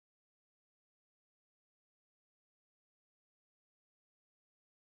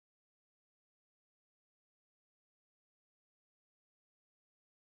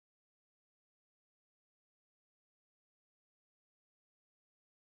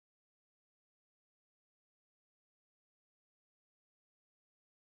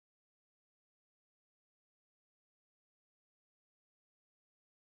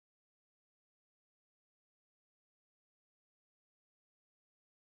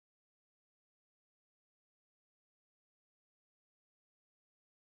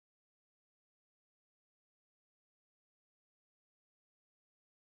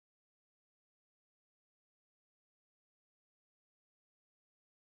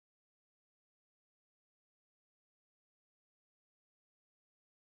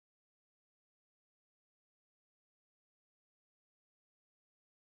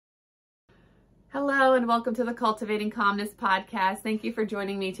Hello and welcome to the Cultivating Calmness Podcast. Thank you for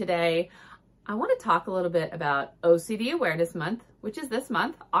joining me today. I want to talk a little bit about OCD Awareness Month, which is this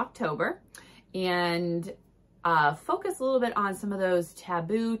month, October, and focus a little bit on some of those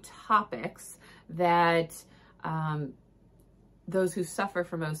taboo topics that those who suffer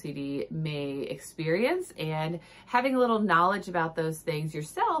from OCD may experience, and having a little knowledge about those things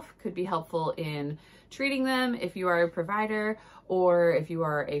yourself could be helpful in treating them if you are a provider or if you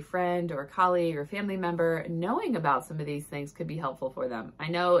are a friend or a colleague or family member. Knowing about some of these things could be helpful for them. I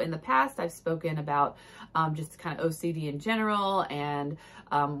know in the past I've spoken about just kind of OCD in general and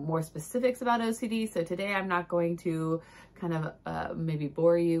more specifics about OCD. So today I'm not going to kind of maybe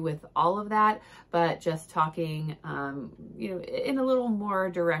bore you with all of that, but just talking, in a little more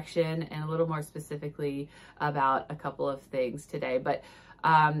direction and a little more specifically about a couple of things today. But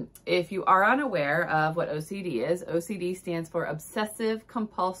if you are unaware of what OCD is, OCD stands for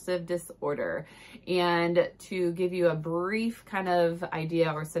Obsessive-Compulsive Disorder. And to give you a brief kind of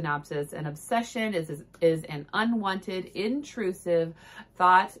idea or synopsis, an obsession is an unwanted, intrusive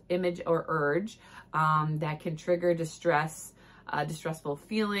thought, image, or urge that can trigger distressful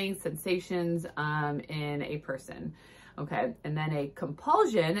feelings, sensations in a person. Okay, and then a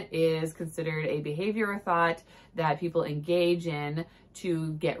compulsion is considered a behavior or thought that people engage in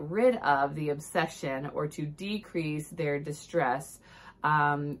to get rid of the obsession or to decrease their distress.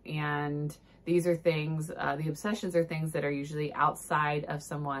 And these are things, the obsessions are things that are usually outside of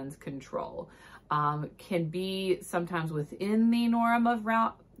someone's control. Can be sometimes within the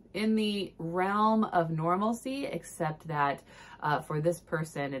realm of normalcy, except that for this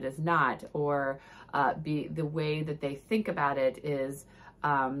person it is not, or the way that they think about it is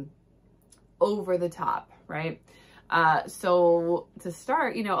over the top, right? So to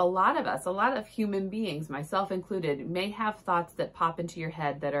start, a lot of human beings, myself included, may have thoughts that pop into your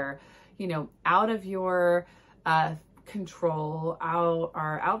head that are, out of your control,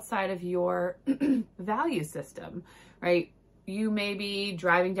 are outside of your value system, right? You may be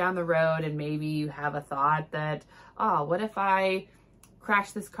driving down the road and maybe you have a thought that, oh, what if I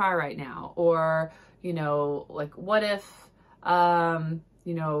crash this car right now? Or, what if,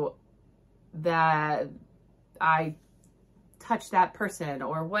 that I touch that person?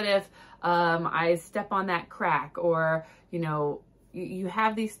 Or what if I step on that crack? Or, you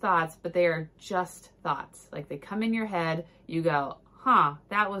have these thoughts, but they are just thoughts. Like, they come in your head, you go,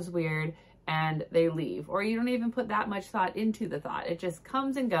 that was weird, and they leave. Or you don't even put that much thought into the thought. It just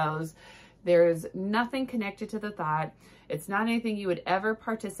comes and goes. There's nothing connected to the thought. It's not anything you would ever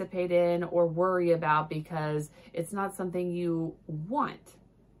participate in or worry about because it's not something you want.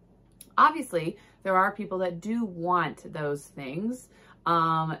 Obviously, there are people that do want those things.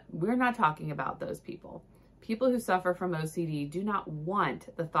 We're not talking about those people. People who suffer from OCD do not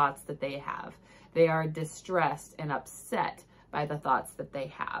want the thoughts that they have. They are distressed and upset by the thoughts that they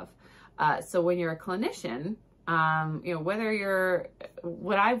have. So when you're a clinician,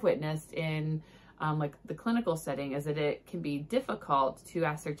 what I've witnessed in like the clinical setting is that it can be difficult to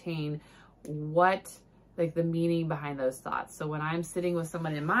ascertain what the meaning behind those thoughts. So when I'm sitting with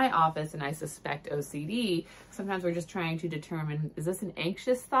someone in my office and I suspect OCD, sometimes we're just trying to determine, is this an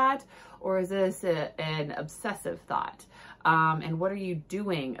anxious thought or is this an obsessive thought? And what are you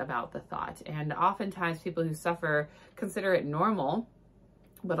doing about the thought? And oftentimes people who suffer consider it normal,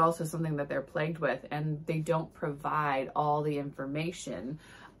 but also something that they're plagued with, and they don't provide all the information.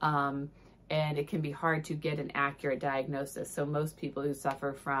 And it can be hard to get an accurate diagnosis. So most people who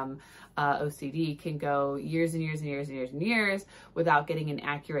suffer from OCD can go years and years and years and years and years without getting an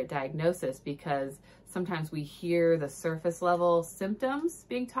accurate diagnosis, because sometimes we hear the surface level symptoms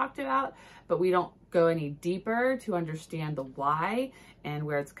being talked about, but we don't go any deeper to understand the why and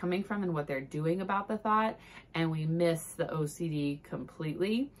where it's coming from and what they're doing about the thought. And we miss the OCD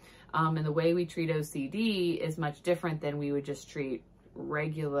completely. And the way we treat OCD is much different than we would just treat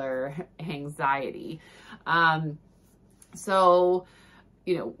regular anxiety. So,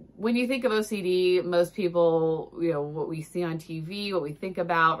 when you think of OCD, most people, what we see on TV, what we think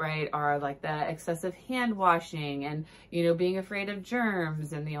about, right, are like the excessive hand washing and, being afraid of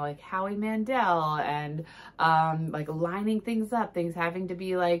germs and, like Howie Mandel and, like lining things up, things having to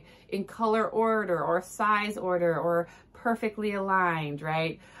be like in color order or size order or perfectly aligned,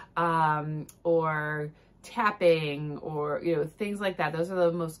 right? Or tapping or, things like that. Those are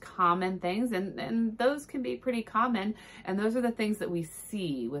the most common things, and those can be pretty common, and those are the things that we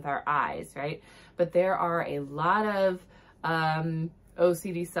see with our eyes, right? But there are a lot of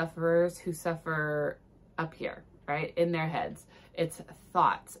OCD sufferers who suffer up here, right, in their heads. It's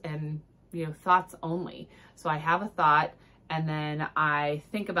thoughts and, thoughts only. So I have a thought and then I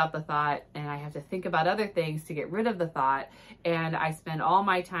think about the thought, and I have to think about other things to get rid of the thought, and I spend all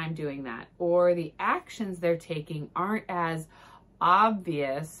my time doing that. Or the actions they're taking aren't as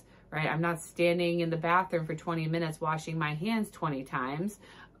obvious, right? I'm not standing in the bathroom for 20 minutes washing my hands 20 times.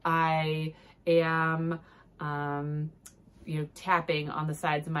 I am, tapping on the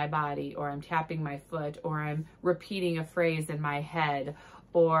sides of my body, or I'm tapping my foot, or I'm repeating a phrase in my head,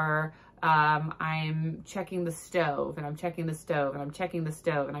 or I'm checking the stove, and I'm checking the stove, and I'm checking the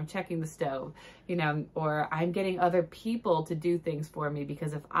stove, and I'm checking the stove, or I'm getting other people to do things for me,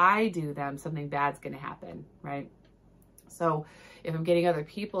 because if I do them, something bad's going to happen, right? So if I'm getting other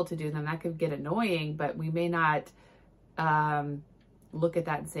people to do them, that could get annoying, but we may not look at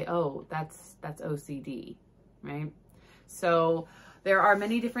that and say, oh, that's OCD, right? So there are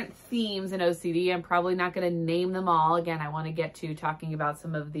many different themes in OCD. I'm probably not going to name them all. Again, I want to get to talking about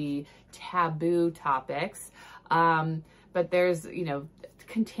some of the taboo topics. But there's,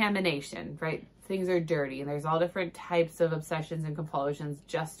 contamination, right? Things are dirty, and there's all different types of obsessions and compulsions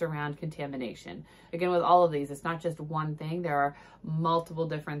just around contamination. Again, with all of these, it's not just one thing. There are multiple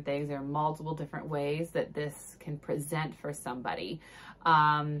different things. There are multiple different ways that this can present for somebody.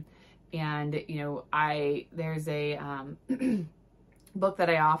 There's a book that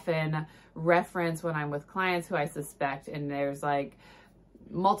I often reference when I'm with clients who I suspect, and there's like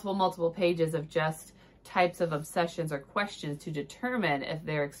multiple pages of just types of obsessions or questions to determine if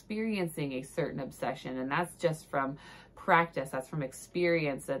they're experiencing a certain obsession. And that's just from practice. That's from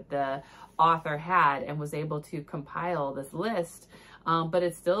experience that the author had and was able to compile this list. But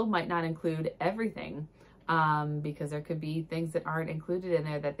it still might not include everything, because there could be things that aren't included in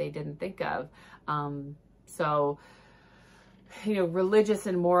there that they didn't think of. Religious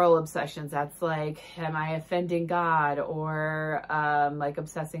and moral obsessions, that's like, am I offending God? Or like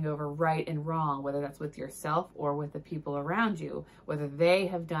obsessing over right and wrong, whether that's with yourself or with the people around you, whether they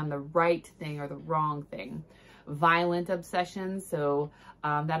have done the right thing or the wrong thing. Violent obsessions, so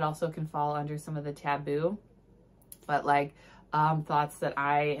that also can fall under some of the taboo. But like thoughts that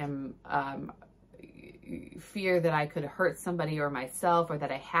I am fear that I could hurt somebody or myself, or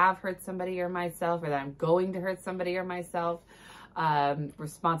that I have hurt somebody or myself, or that I'm going to hurt somebody or myself.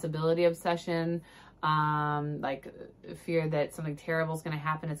 Responsibility obsession, like fear that something terrible is going to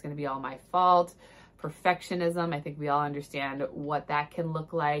happen. It's going to be all my fault. Perfectionism. I think we all understand what that can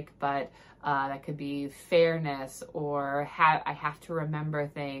look like, but that could be fairness, or I have to remember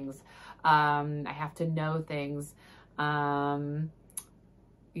things. I have to know things.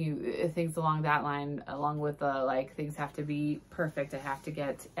 Things along that line, along with like things have to be perfect. I have to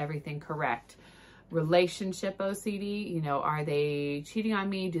get everything correct. Relationship OCD, are they cheating on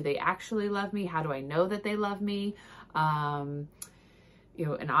me? Do they actually love me? How do I know that they love me? And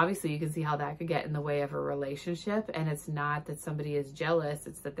obviously you can see how that could get in the way of a relationship. And it's not that somebody is jealous,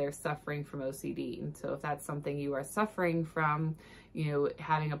 it's that they're suffering from OCD. And so if that's something you are suffering from,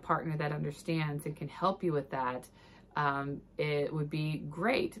 having a partner that understands and can help you with that, it would be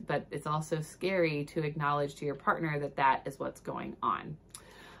great. But it's also scary to acknowledge to your partner that that is what's going on.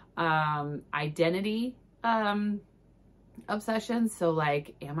 Identity obsessions, so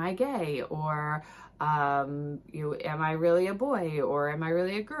like, am I gay? Or am I really a boy? Or am I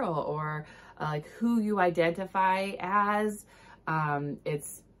really a girl? Or like who you identify as.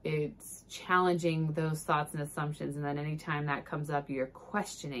 It's challenging those thoughts and assumptions, and then anytime that comes up, you're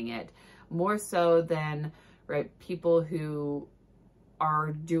questioning it more so than people who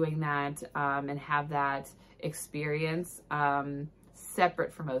are doing that and have that experience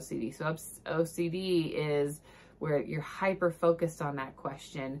separate from OCD. So OCD is where you're hyper focused on that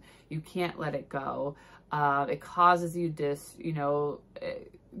question. You can't let it go. It causes you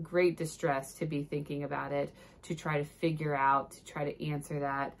great distress to be thinking about it, to try to figure out, to try to answer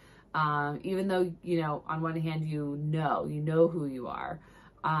that. Even though, on one hand, you know who you are.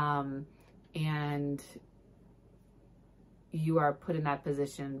 And you are put in that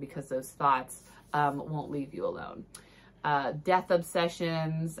position because those thoughts won't leave you alone. Death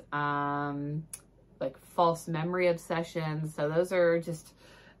obsessions, like false memory obsessions. So those are just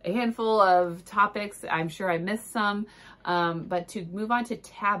a handful of topics. I'm sure I missed some, but to move on to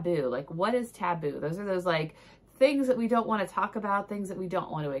taboo, like what is taboo? Those are those like things that we don't want to talk about, things that we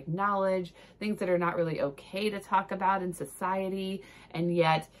don't want to acknowledge, things that are not really okay to talk about in society. And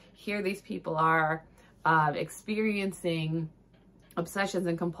yet here these people are experiencing obsessions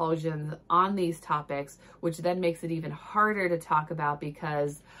and compulsions on these topics, which then makes it even harder to talk about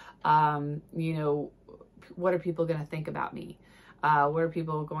because, what are people going to think about me? How are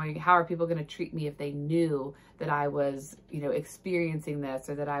people going to treat me if they knew that I was, experiencing this,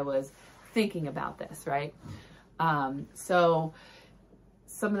 or that I was thinking about this, right? So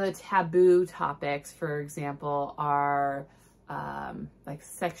some of the taboo topics, for example, are like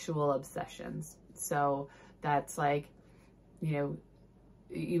sexual obsessions. So that's like, you know,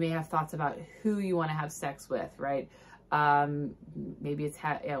 you may have thoughts about who you want to have sex with, right? Maybe it's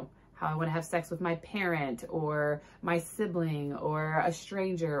how I want to have sex with my parent or my sibling or a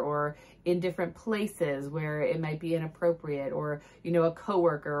stranger, or in different places where it might be inappropriate, or, you know, a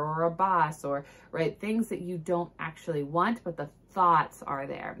coworker or a boss, or, right, things that you don't actually want, but the thoughts are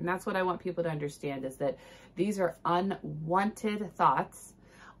there. And that's what I want people to understand, is that these are unwanted thoughts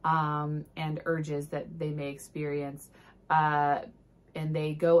and urges that they may experience, and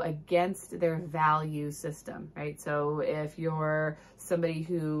they go against their value system, right? So if you're somebody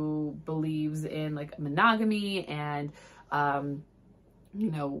who believes in like monogamy and,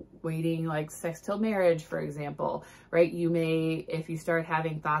 you know, waiting like sex till marriage, for example, right? You may, if you start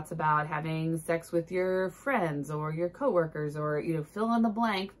having thoughts about having sex with your friends or your coworkers, or, you know, fill in the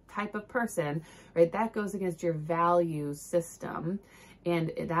blank type of person, right? That goes against your value system.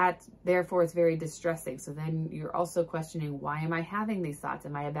 And that, therefore, is very distressing. So then you're also questioning, why am I having these thoughts?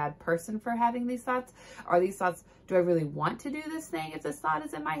 Am I a bad person for having these thoughts? Are these thoughts, do I really want to do this thing if this thought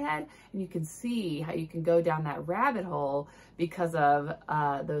is in my head? And you can see how you can go down that rabbit hole because of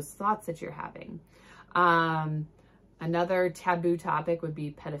those thoughts that you're having. Another taboo topic would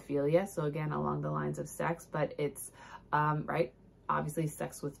be pedophilia. So again, along the lines of sex, but it's, right, obviously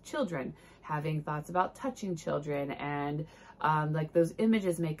sex with children, having thoughts about touching children, and like those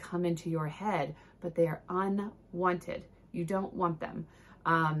images may come into your head, but they are unwanted. You don't want them.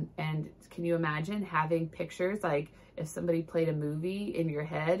 And can you imagine having pictures, like if somebody played a movie in your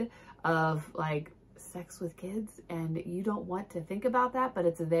head of like sex with kids, and you don't want to think about that, but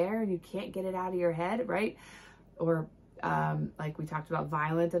it's there and you can't get it out of your head, right? Or like we talked about,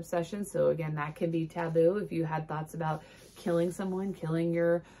 violent obsession. So again, that can be taboo. If you had thoughts about killing someone, killing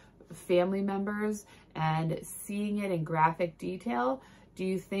your family members, and seeing it in graphic detail, do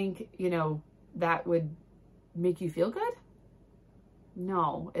you think, you know, that would make you feel good?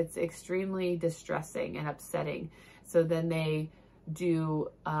 No, it's extremely distressing and upsetting. So then they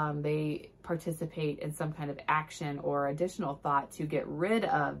participate in some kind of action or additional thought to get rid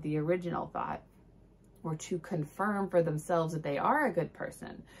of the original thought, or to confirm for themselves that they are a good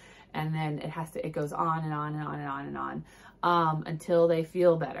person. And then it goes on and on and on and on and on, until they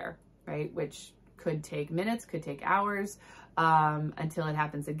feel better, right? Which could take minutes, could take hours, until it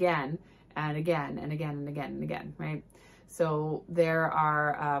happens again and again and again and again and again, right? So there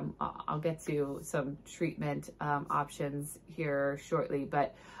are, I'll get to some treatment options here shortly,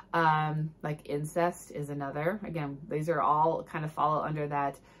 but like incest is another. Again, these are all kind of follow under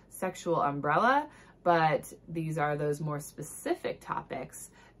that sexual umbrella, but these are those more specific topics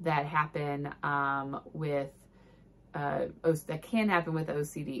that happen that can happen with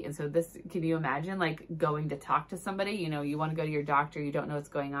OCD. And so this, can you imagine like going to talk to somebody, you know, you want to go to your doctor, you don't know what's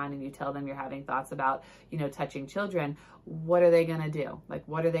going on, and you tell them you're having thoughts about, you know, touching children. What are they going to do? Like,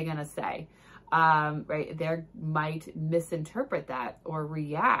 what are they going to say? Right. They might misinterpret that or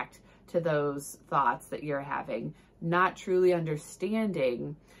react to those thoughts that you're having, not truly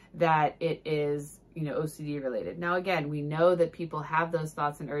understanding that it is, you know, OCD related. Now, again, we know that people have those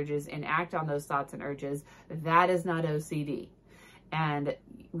thoughts and urges and act on those thoughts and urges. That is not OCD. And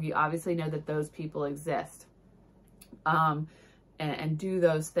we obviously know that those people exist, and do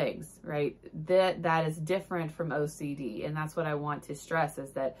those things, right? That is different from OCD. And that's what I want to stress,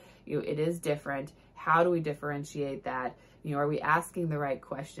 is that, you know, it is different. How do we differentiate that? You know, are we asking the right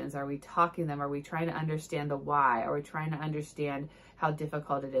questions? Are we talking them? Are we trying to understand the why? Are we trying to understand how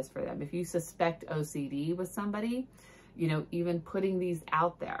difficult it is for them? If you suspect OCD with somebody, you know, even putting these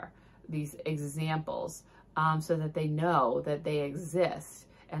out there, these examples, so that they know that they exist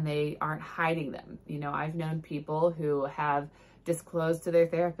and they aren't hiding them. You know, I've known people who have disclosed to their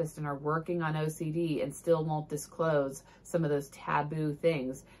therapist and are working on OCD and still won't disclose some of those taboo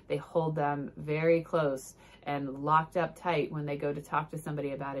things. They hold them very close and locked up tight when they go to talk to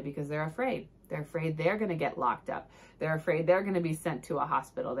somebody about it, because they're afraid. They're afraid they're going to get locked up. They're afraid they're going to be sent to a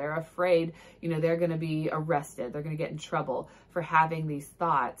hospital. They're afraid, you know, they're going to be arrested. They're going to get in trouble for having these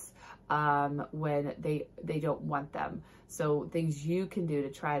thoughts when they don't want them. So things you can do to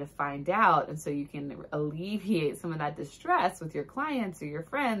try to find out, and so you can alleviate some of that distress with your clients or your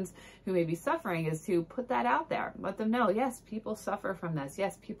friends who may be suffering, is to put that out there. Let them know, yes, people suffer from this.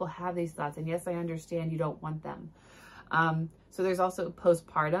 Yes, people have these thoughts, and yes, I understand you don't want them. So there's also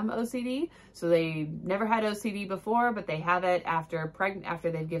postpartum OCD. So they never had OCD before, but they have it after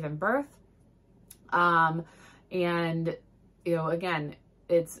they've given birth. And, you know, again,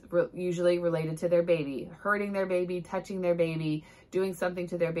 usually related to their baby, hurting their baby, touching their baby, doing something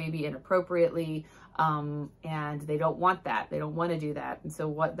to their baby inappropriately. And they don't want that. They don't want to do that. And so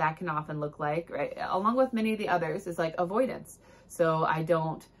what that can often look like, right, along with many of the others, is like avoidance. So I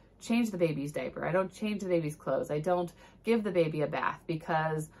don't change the baby's diaper. I don't change the baby's clothes. I don't give the baby a bath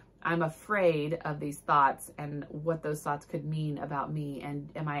because I'm afraid of these thoughts and what those thoughts could mean about me. And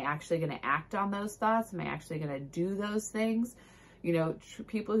am I actually going to act on those thoughts? Am I actually going to do those things? You know,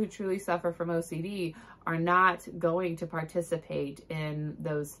 people who truly suffer from OCD are not going to participate in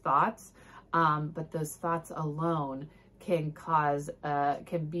those thoughts. But those thoughts alone can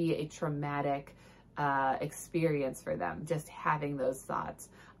be a traumatic experience for them, just having those thoughts,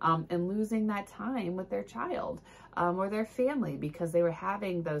 and losing that time with their child or their family because they were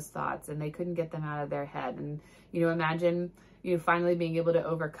having those thoughts and they couldn't get them out of their head. And, you know, imagine you finally being able to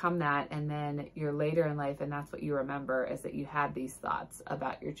overcome that, and then you're later in life and that's what you remember is that you had these thoughts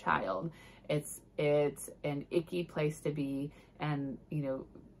about your child. It's an icky place to be, and, you know,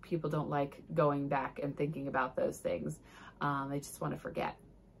 people don't like going back and thinking about those things. They just want to forget.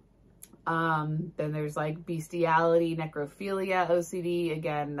 Then there's like bestiality, necrophilia, OCD.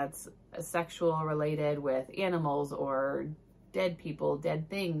 Again, that's sexual related with animals or dead people, dead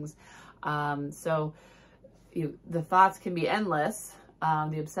things. So the thoughts can be endless.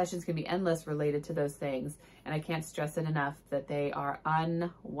 The obsessions can be endless related to those things. And I can't stress it enough that they are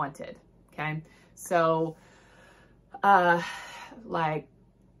unwanted. Okay. So, like,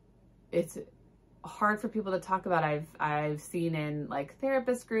 it's hard for people to talk about. I've seen in like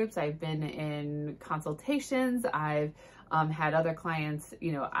therapist groups, I've been in consultations, I've had other clients,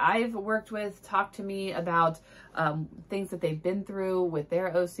 you know, I've worked with talk to me about things that they've been through with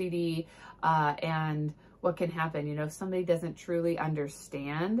their OCD and what can happen. You know, if somebody doesn't truly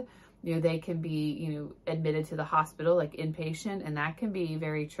understand, you know, they can be, you know, admitted to the hospital like inpatient, and that can be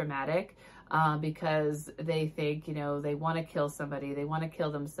very traumatic. Because they think, you know, they want to kill somebody, they want to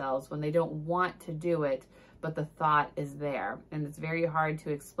kill themselves when they don't want to do it, but the thought is there. And it's very hard to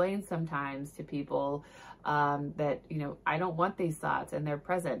explain sometimes to people that, you know, I don't want these thoughts and they're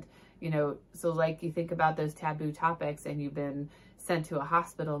present, you know. So like you think about those taboo topics and you've been sent to a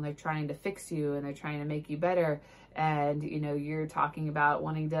hospital and they're trying to fix you and they're trying to make you better. And, you know, you're talking about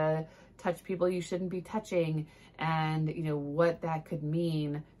wanting to touch people you shouldn't be touching, and, you know, what that could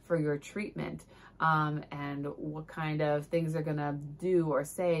mean for your treatment, and what kind of things they're gonna do or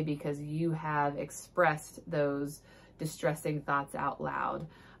say because you have expressed those distressing thoughts out loud.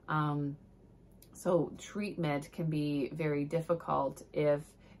 So treatment can be very difficult if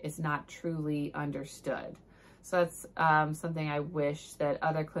it's not truly understood. So that's something I wish that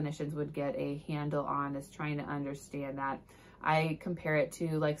other clinicians would get a handle on, is trying to understand that. I compare it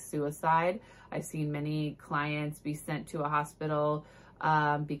to like suicide. I've seen many clients be sent to a hospital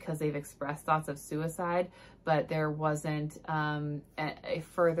because they've expressed thoughts of suicide, but there wasn't a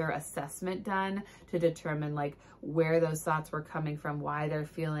further assessment done to determine like where those thoughts were coming from, why they're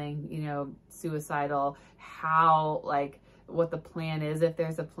feeling, you know, suicidal, how, like, what the plan is, if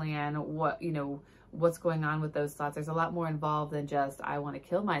there's a plan, what, you know, what's going on with those thoughts. There's a lot more involved than just, I want to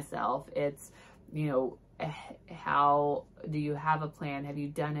kill myself. It's, you know, how do you have a plan? Have you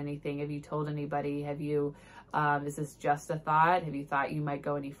done anything? Have you told anybody? Have you, is this just a thought? Have you thought you might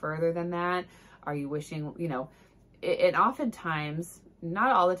go any further than that? Are you wishing, you know, and oftentimes,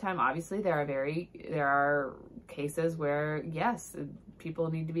 not all the time, obviously, there are cases where, yes, people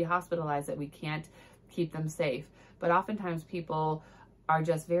need to be hospitalized, that we can't keep them safe. But oftentimes people are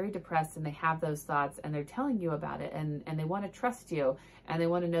just very depressed and they have those thoughts and they're telling you about it, and they want to trust you and they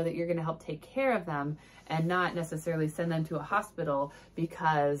want to know that you're going to help take care of them and not necessarily send them to a hospital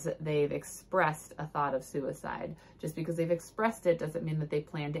because they've expressed a thought of suicide. Just because they've expressed it doesn't mean that they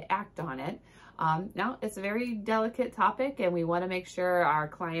plan to act on it. Now, it's a very delicate topic and we want to make sure our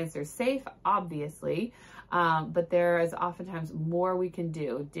clients are safe, obviously, but there is oftentimes more we can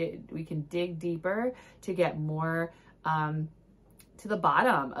do. We can dig deeper to get more to the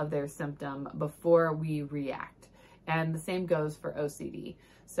bottom of their symptom before we react. And the same goes for OCD.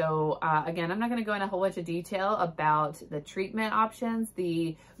 So again, I'm not going to go into a whole bunch of detail about the treatment options.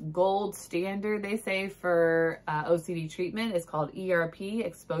 The gold standard, they say, for OCD treatment is called ERP,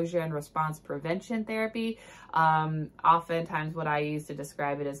 Exposure and Response Prevention Therapy. Oftentimes what I use to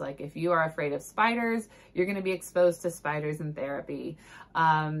describe it is like, if you are afraid of spiders, you're going to be exposed to spiders in therapy.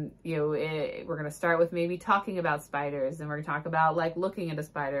 You know, we're going to start with maybe talking about spiders, and we're going to talk about like looking at a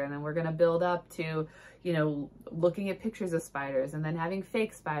spider, and then we're going to build up to, you know, looking at pictures of spiders, and then having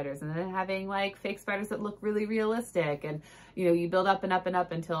fake spiders, and then having like fake spiders that look really realistic. And, you know, you build up and up and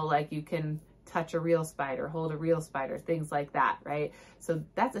up until like you can touch a real spider, hold a real spider, things like that, right? So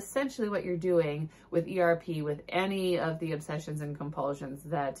that's essentially what you're doing with ERP, with any of the obsessions and compulsions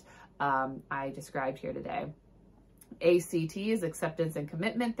that I described here today. ACT is acceptance and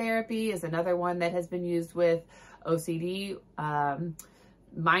commitment therapy, is another one that has been used with OCD.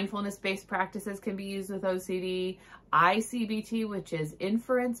 Mindfulness-based practices can be used with OCD. ICBT, which is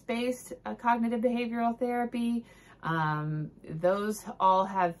inference-based cognitive behavioral therapy. Those all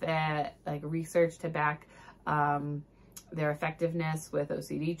have like research to back their effectiveness with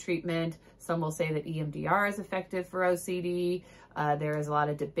OCD treatment. Some will say that EMDR is effective for OCD. There is a lot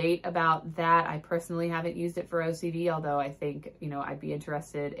of debate about that. I personally haven't used it for OCD, although I think, I'd be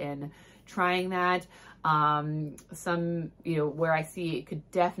interested in trying that. Some, where I see it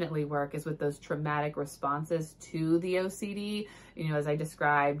could definitely work is with those traumatic responses to the OCD, as I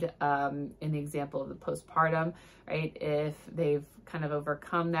described in the example of the postpartum, right? If they've kind of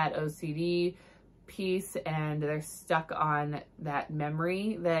overcome that OCD piece and they're stuck on that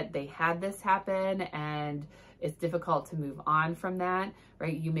memory that they had this happen and it's difficult to move on from that,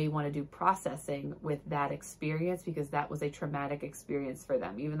 right? You may want to do processing with that experience because that was a traumatic experience for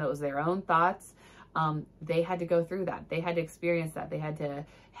them. Even though it was their own thoughts, they had to go through that. They had to experience that. They had to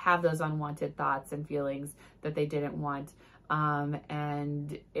have those unwanted thoughts and feelings that they didn't want.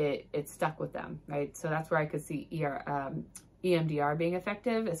 And it stuck with them, right? So that's where I could see EMDR being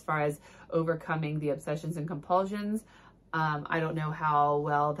effective as far as overcoming the obsessions and compulsions. I don't know how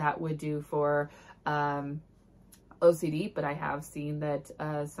well that would do for OCD, but I have seen that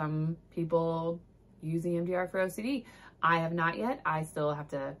some people use EMDR for OCD. I have not yet. I still have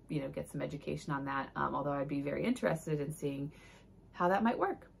to, get some education on that, although I'd be very interested in seeing how that might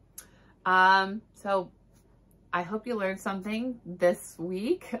work. So I hope you learned something this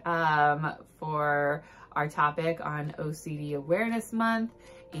week for our topic on OCD Awareness Month,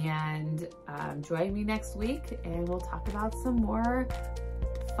 and join me next week and we'll talk about some more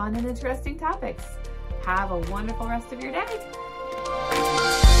fun and interesting topics. Have a wonderful rest of your day.